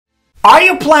Are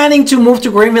you planning to move to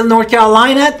Greenville, North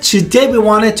Carolina? Today we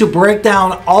wanted to break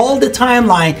down all the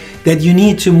timeline that you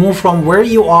need to move from where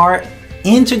you are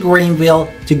into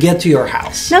Greenville to get to your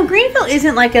house. Now Greenville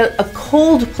isn't like a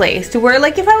cold place to where,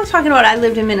 like if I was talking about I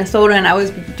lived in Minnesota and I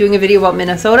was doing a video about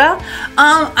Minnesota,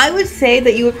 I would say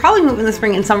that you would probably move in the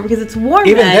spring and summer because it's warm.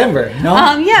 Even then. Denver,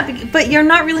 no? Yeah, but you're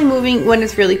not really moving when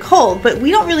it's really cold, but we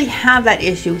don't really have that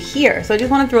issue here. So I just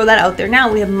want to throw that out there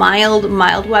now. We have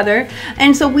mild weather,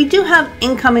 and so we do have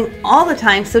incoming all the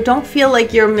time, so don't feel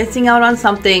like you're missing out on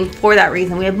something for that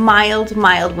reason. We have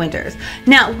mild winters.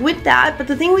 Now with that, but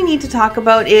the thing we need to talk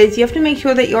about is you have to make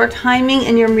sure that your timing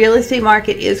and your real estate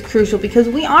market is crucial because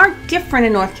we are different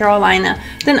in North Carolina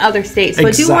than other states. So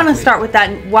exactly. I do want to start with that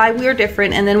and why we are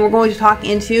different, and then we're going to talk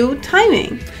into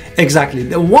timing. Exactly.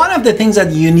 One of the things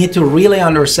that you need to really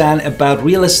understand about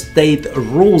real estate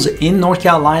rules in North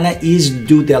Carolina is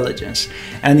due diligence.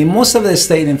 And in most of the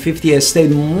state, in 50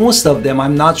 states, most of them,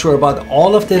 I'm not sure about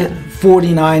all of the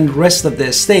 49 rest of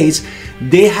the states,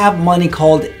 they have money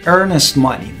called earnest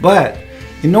money. But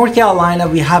in North Carolina,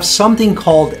 we have something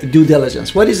called due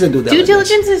diligence. What is the due diligence? Due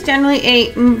diligence is generally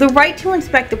the right to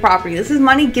inspect the property. This is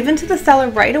money given to the seller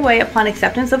right away upon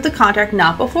acceptance of the contract,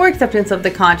 not before acceptance of the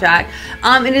contract.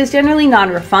 It is generally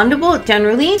non-refundable,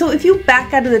 generally. So if you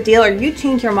back out of the deal or you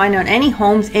change your mind on any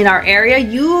homes in our area,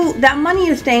 that money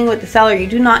is staying with the seller. You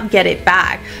do not get it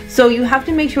back. So you have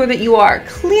to make sure that you are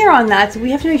clear on that. So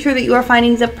we have to make sure that you are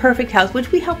finding the perfect house,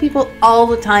 which we help people all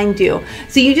the time do.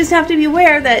 So you just have to be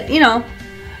aware that, you know,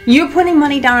 you're putting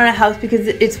money down on a house because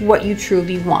it's what you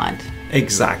truly want.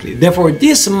 Exactly. Therefore,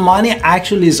 this money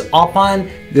actually is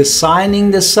upon the signing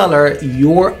the seller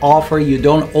your offer. You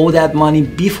don't owe that money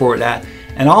before that.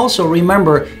 And also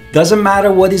remember, doesn't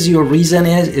matter what is your reason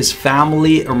is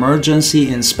family,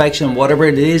 emergency, inspection, whatever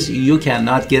it is, you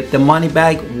cannot get the money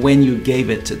back when you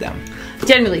gave it to them.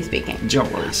 Generally speaking.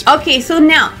 Generally speaking. Okay, so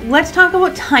now let's talk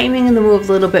about timing in the moves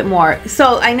a little bit more.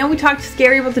 So I know we talked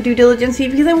scary about the due diligence fee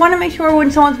because I want to make sure when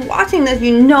someone's watching this,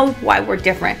 you know why we're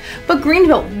different. But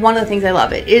Greenville, one of the things I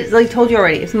love is, like I told you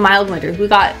already, it's mild winters. We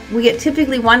get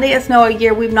typically 1 day of snow a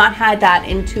year. We've not had that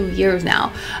in 2 years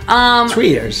now. 3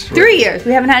 years. 3 years.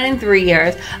 We haven't had it in 3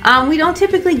 years. We don't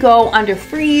typically go under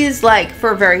freeze like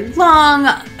for very long.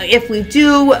 If we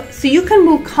do, so you can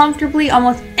move comfortably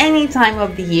almost any time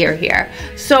of the year here.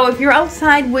 So if you're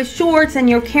outside with shorts and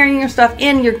you're carrying your stuff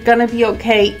in, you're gonna be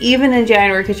okay even in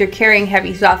January because you're carrying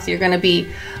heavy stuff, so you're gonna be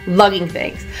lugging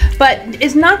things. But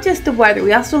it's not just the weather.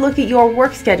 We also look at your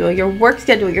work schedule,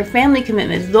 your family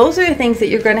commitments. Those are the things that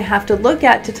you're gonna have to look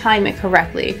at to time it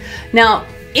correctly. Now,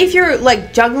 if you're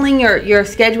like juggling your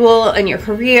schedule and your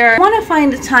career, you want to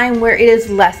find a time where it is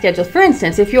less scheduled. For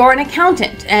instance, if you're an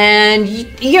accountant and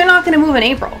you're not going to move in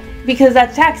April because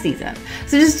that's tax season.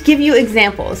 So just to give you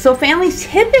examples. So families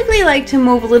typically like to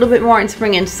move a little bit more in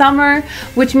spring and summer,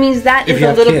 which means that is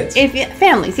a little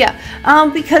families, yeah,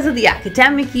 because of the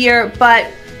academic year,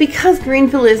 but because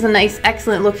Greenville is a nice,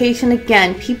 excellent location,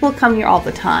 again, people come here all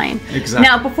the time. Exactly.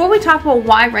 Now, before we talk about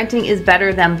why renting is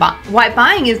better than why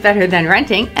buying is better than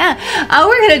renting,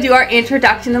 we're going to do our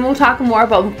introduction, and we'll talk more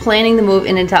about planning the move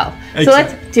in Intel. Exactly. So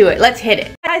let's do it. Let's hit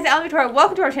it. Guys, I'm Victoria.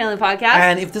 Welcome to our channel and podcast.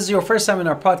 And if this is your first time in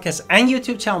our podcast and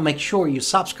YouTube channel, make sure you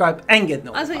subscribe and get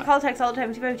notified. Also, you call text all the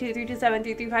time,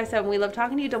 252-327-3357. We love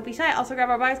talking to you. Don't be shy. Also, grab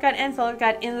our buyer's guide and seller's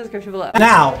guide in the description below.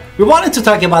 Now, we wanted to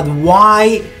talk about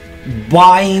why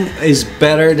buying is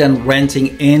better than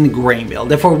renting in Greenville.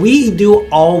 Therefore, we do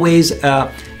always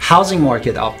a housing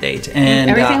market update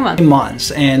and every months.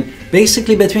 And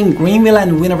basically between Greenville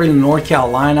and Winterville, North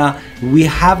Carolina, we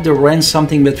have the rent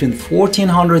something between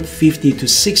 $1,450 to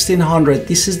 $1,600.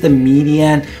 This is the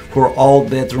median for all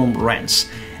bedroom rents.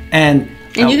 And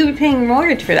you could be paying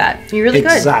mortgage for that. You really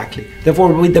could. Exactly.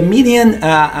 Therefore, with the median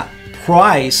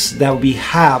price that we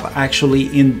have actually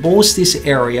in both this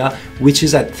area, which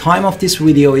is at the time of this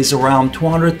video is around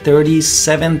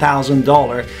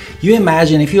 $237,000. You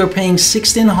imagine if you're paying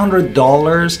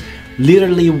 $1,600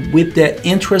 literally with the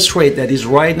interest rate that is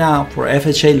right now for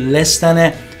FHA less than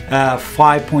a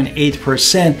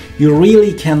 5.8%, you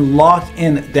really can lock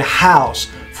in the house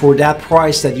for that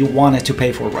price that you wanted to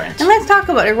pay for rent. And let's talk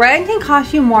about it. Renting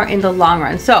costs you more in the long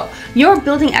run. So you're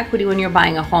building equity when you're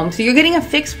buying a home. So you're getting a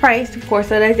fixed price. Of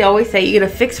course, as I always say, you get a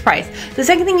fixed price. The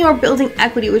second thing, you're building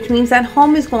equity, which means that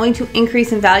home is going to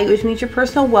increase in value, which means your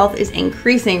personal wealth is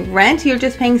increasing. Rent, you're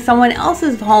just paying someone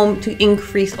else's home to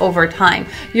increase over time.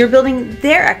 You're building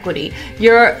their equity.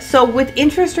 So with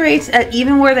interest rates at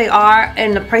even where they are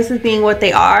and the prices being what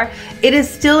they are, it is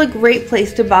still a great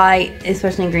place to buy,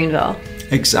 especially in Greenville.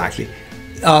 Exactly.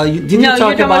 Did you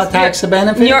talk about tax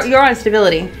benefits? You're on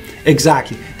stability.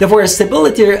 Exactly. Therefore,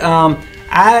 stability,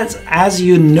 as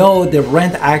you know, the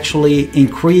rent actually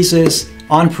increases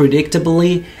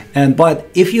unpredictably. But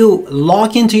if you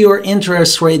lock into your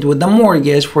interest rate with the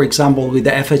mortgage, for example, with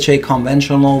the FHA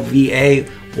conventional, VA,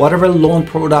 whatever loan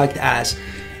product as,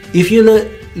 if you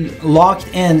locked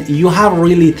in, you have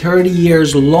really 30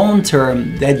 years long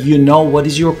term that you know what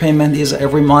is your payment is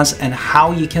every month and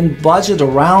how you can budget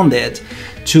around it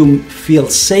to feel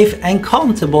safe and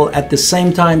comfortable at the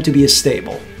same time to be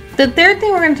stable. The third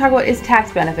thing we're going to talk about is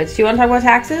tax benefits. Do you want to talk about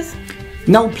taxes?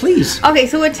 No, please. Okay,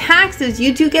 so with taxes,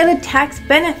 you do get a tax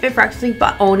benefit for actually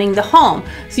owning the home.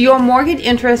 So your mortgage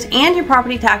interest and your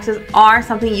property taxes are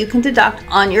something you can deduct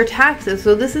on your taxes.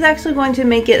 So this is actually going to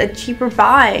make it a cheaper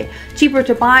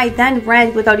to buy than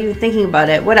rent without even thinking about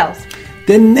it. What else?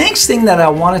 The next thing that I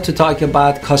wanted to talk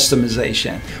about,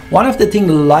 customization. One of the things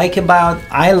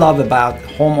I love about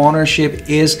home ownership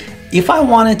is if I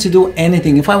wanted to do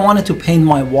anything, if I wanted to paint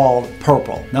my wall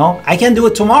purple, no, I can do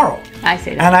it tomorrow. I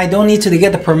see that. And I don't need to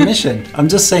get the permission. I'm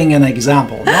just saying an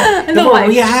example. No?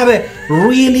 We have a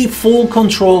really full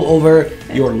control over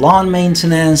your lawn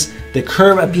maintenance, the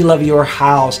curb appeal of your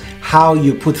house, how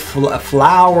you put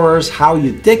flowers, how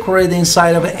you decorate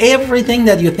inside of it, everything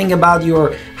that you think about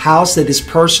your house that is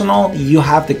personal, you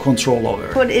have the control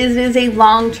over. What is a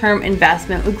long-term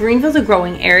investment. Greenville's a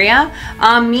growing area,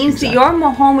 means that your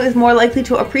home is more likely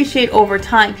to appreciate over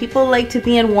time. People like to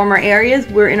be in warmer areas.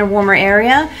 We're in a warmer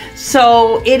area.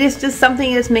 So it is just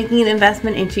something that's making an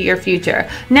investment into your future.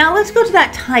 Now let's go to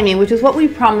that timing, which is what we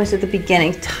promised at the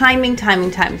beginning. Timing.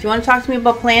 Do you want to talk to me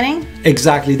about planning?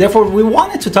 Exactly. Therefore, we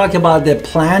wanted to talk about the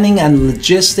planning and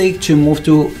logistic to move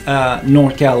to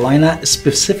North Carolina,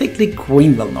 specifically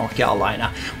Greenville, North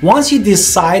Carolina. Once you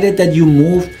decided that you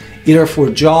moved either for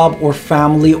job or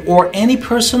family or any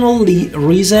personal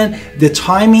reason, the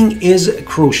timing is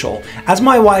crucial. As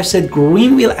my wife said,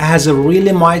 Greenville has a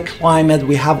really mild climate.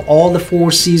 We have all the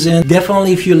 4 seasons.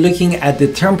 Definitely, if you're looking at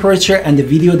the temperature and the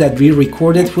video that we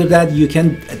recorded for that, you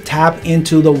can tap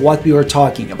into what we were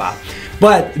talking about.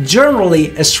 But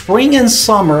generally, spring and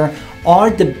summer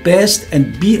are the best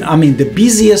and the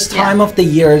busiest time of the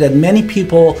year that many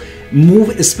people move,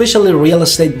 especially real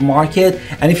estate market.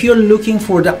 And if you're looking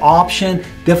for the option,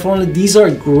 definitely these are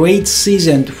great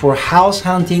seasons for house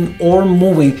hunting or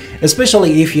moving,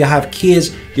 especially if you have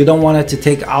kids. You don't want to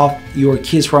take off your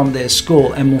kids from the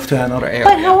school and move to another area.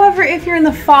 But however, if you're in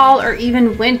the fall or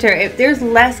even winter, if there's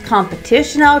less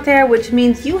competition out there, which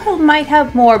means you might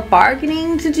have more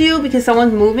bargaining to do because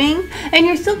someone's moving, and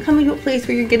you're still coming to a place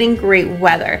where you're getting great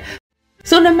weather.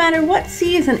 So no matter what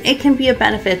season, it can be a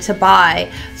benefit to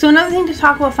buy. So another thing to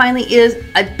talk about finally is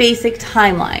a basic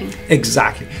timeline.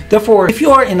 Exactly. Therefore, if you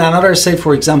are in another state,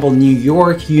 for example, New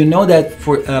York, you know that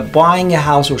for buying a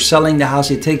house or selling the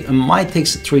house, it might take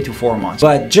 3 to 4 months.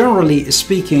 But generally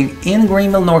speaking, in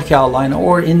Greenville, North Carolina,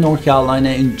 or in North Carolina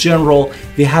in general,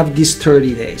 we have these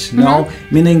 30 days.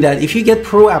 Meaning that if you get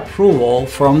pre-approval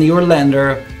from your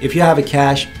lender, if you have a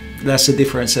cash, that's a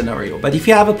different scenario. But if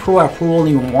you have a pro-approval and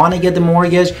you want to get the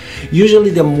mortgage, usually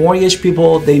the mortgage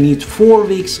people, they need 4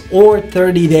 weeks or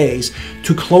 30 days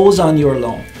to close on your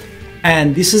loan.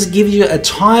 And this gives you a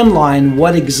timeline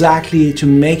what exactly to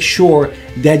make sure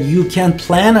that you can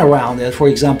plan around it. For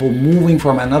example, moving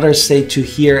from another state to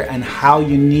here and how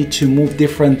you need to move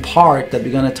different part that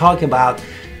we're going to talk about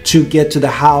to get to the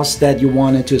house that you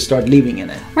wanted to start living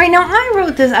in it. Right, now I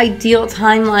wrote this ideal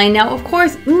timeline. Now, of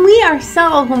course, we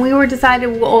ourselves, when we were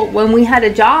when we had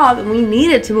a job and we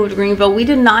needed to move to Greenville, we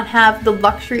did not have the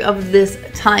luxury of this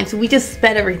time. So we just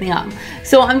sped everything up.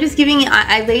 So I'm just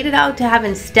I laid it out to have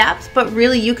in steps, but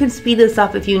really you can speed this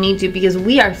up if you need to because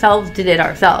we ourselves did it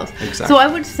ourselves. Exactly. So I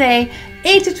would say,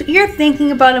 you're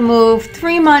thinking about a move, 2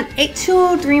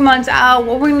 to 3 months out.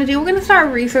 What we're going to do, we're going to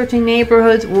start researching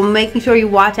neighborhoods. We're making sure you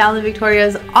watch Allen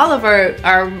Victoria's, all of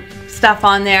our stuff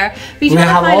on there. We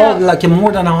have like a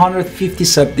more than 150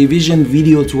 subdivision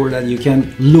video tour that you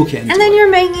can look into. And then you're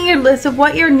making your list of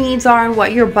what your needs are and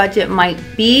what your budget might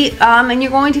be. And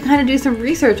you're going to kind of do some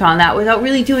research on that without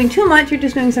really doing too much. You're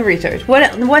just doing some research.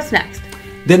 What's next?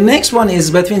 The next one is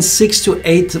between 6 to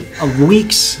 8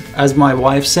 weeks, as my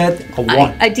wife said.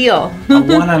 Ideal.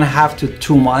 1.5 to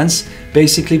 2 months.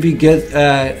 Basically, we get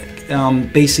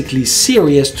basically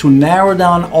serious to narrow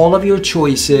down all of your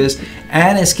choices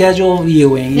and schedule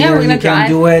viewing. Yeah, we're gonna can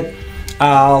do it.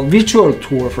 Virtual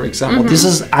tour, for example. This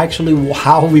is actually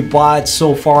how we bought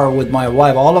so far with my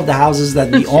wife. All of the houses that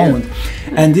we owned,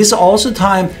 and this also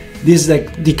this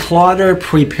declutter,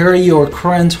 prepare your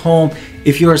current home.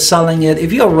 If you're selling it,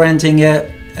 if you're renting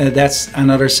it, that's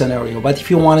another scenario. But if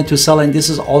you wanted to sell, and this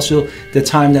is also the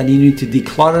time that you need to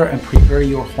declutter and prepare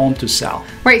your home to sell.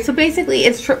 Right, so basically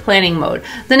it's trip planning mode.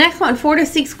 The next one, 4 to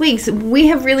 6 weeks, we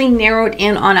have really narrowed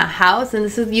in on a house, and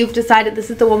this is, you've decided this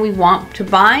is the one we want to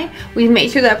buy. We've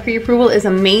made sure that pre-approval is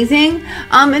amazing,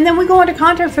 and then we go under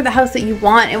contract for the house that you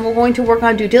want, and we're going to work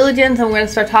on due diligence, and we're going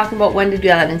to start talking about when to do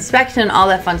that inspection, all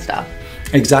that fun stuff.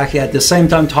 Exactly. At the same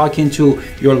time, talking to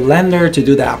your lender to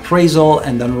do the appraisal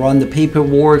and then run the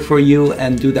paperwork for you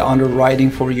and do the underwriting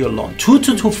for your loan. 2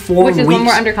 to 4 weeks. Which is when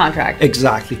we're under contract.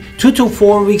 Exactly. 2 to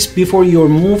 4 weeks before your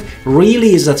move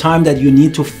really is the time that you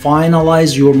need to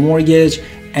finalize your mortgage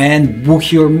and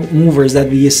book your movers. That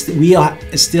we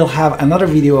still have another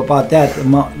video about that,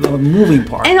 the moving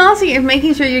part. And also you're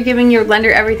making sure you're giving your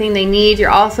lender everything they need. You're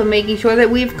also making sure that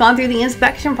we've gone through the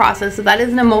inspection process. So that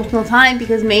is an emotional time,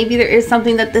 because maybe there is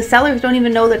something that the sellers don't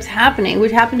even know that's happening.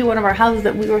 Which happened to one of our houses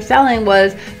that we were selling.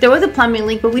 Was there was a plumbing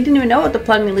leak, but we didn't even know about the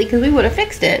plumbing leak because we would have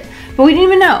fixed it, but we didn't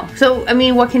even know. So I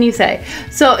mean, what can you say?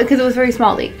 So because it was a very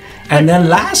small leak. And then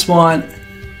last one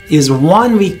is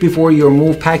 1 week before your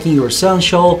move, packing your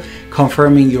essential,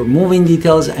 confirming your moving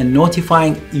details, and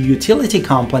notifying utility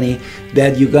company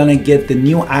that you're gonna get the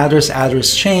new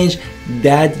address change,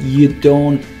 that you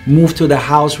don't move to the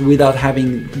house without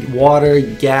having water,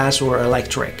 gas, or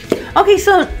electric. Okay,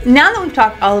 so now that we've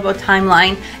talked all about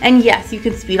timeline, and yes, you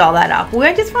can speed all that up,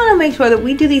 we just want to make sure that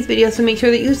we do these videos to make sure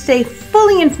that you stay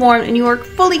fully informed and you are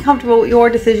fully comfortable with your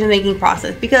decision-making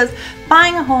process, because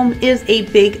buying a home is a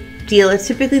big deal. It's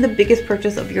typically the biggest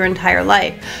purchase of your entire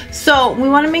life. So we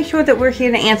want to make sure that we're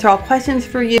here to answer all questions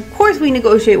for you. Of course, we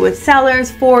negotiate with sellers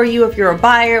for you if you're a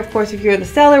buyer. Of course, if you're the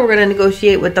seller, we're going to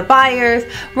negotiate with the buyers.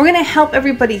 We're going to help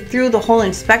everybody through the whole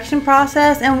inspection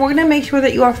process, and we're going to make sure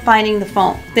that you are finding the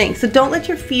thing. So don't let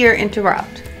your fear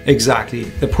interrupt. Exactly.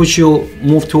 That push you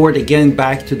move toward again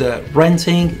back to the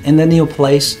renting in the new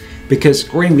place, because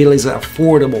Greenville is an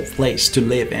affordable place to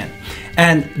live in.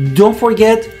 And don't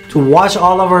forget to watch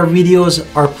all of our videos,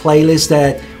 our playlist,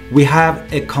 that we have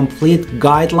a complete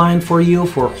guideline for you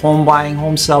for home buying,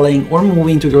 home selling, or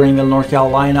moving to Greenville, North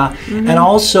Carolina. And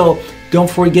also, don't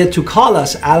forget to call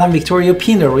us, Alan Victoria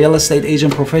Pina, real estate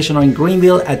agent professional in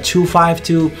Greenville, at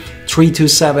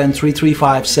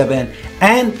 252-327-3357.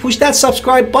 And push that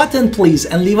subscribe button, please,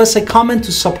 and leave us a comment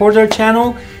to support our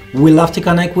channel. We love to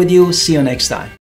connect with you. See you next time.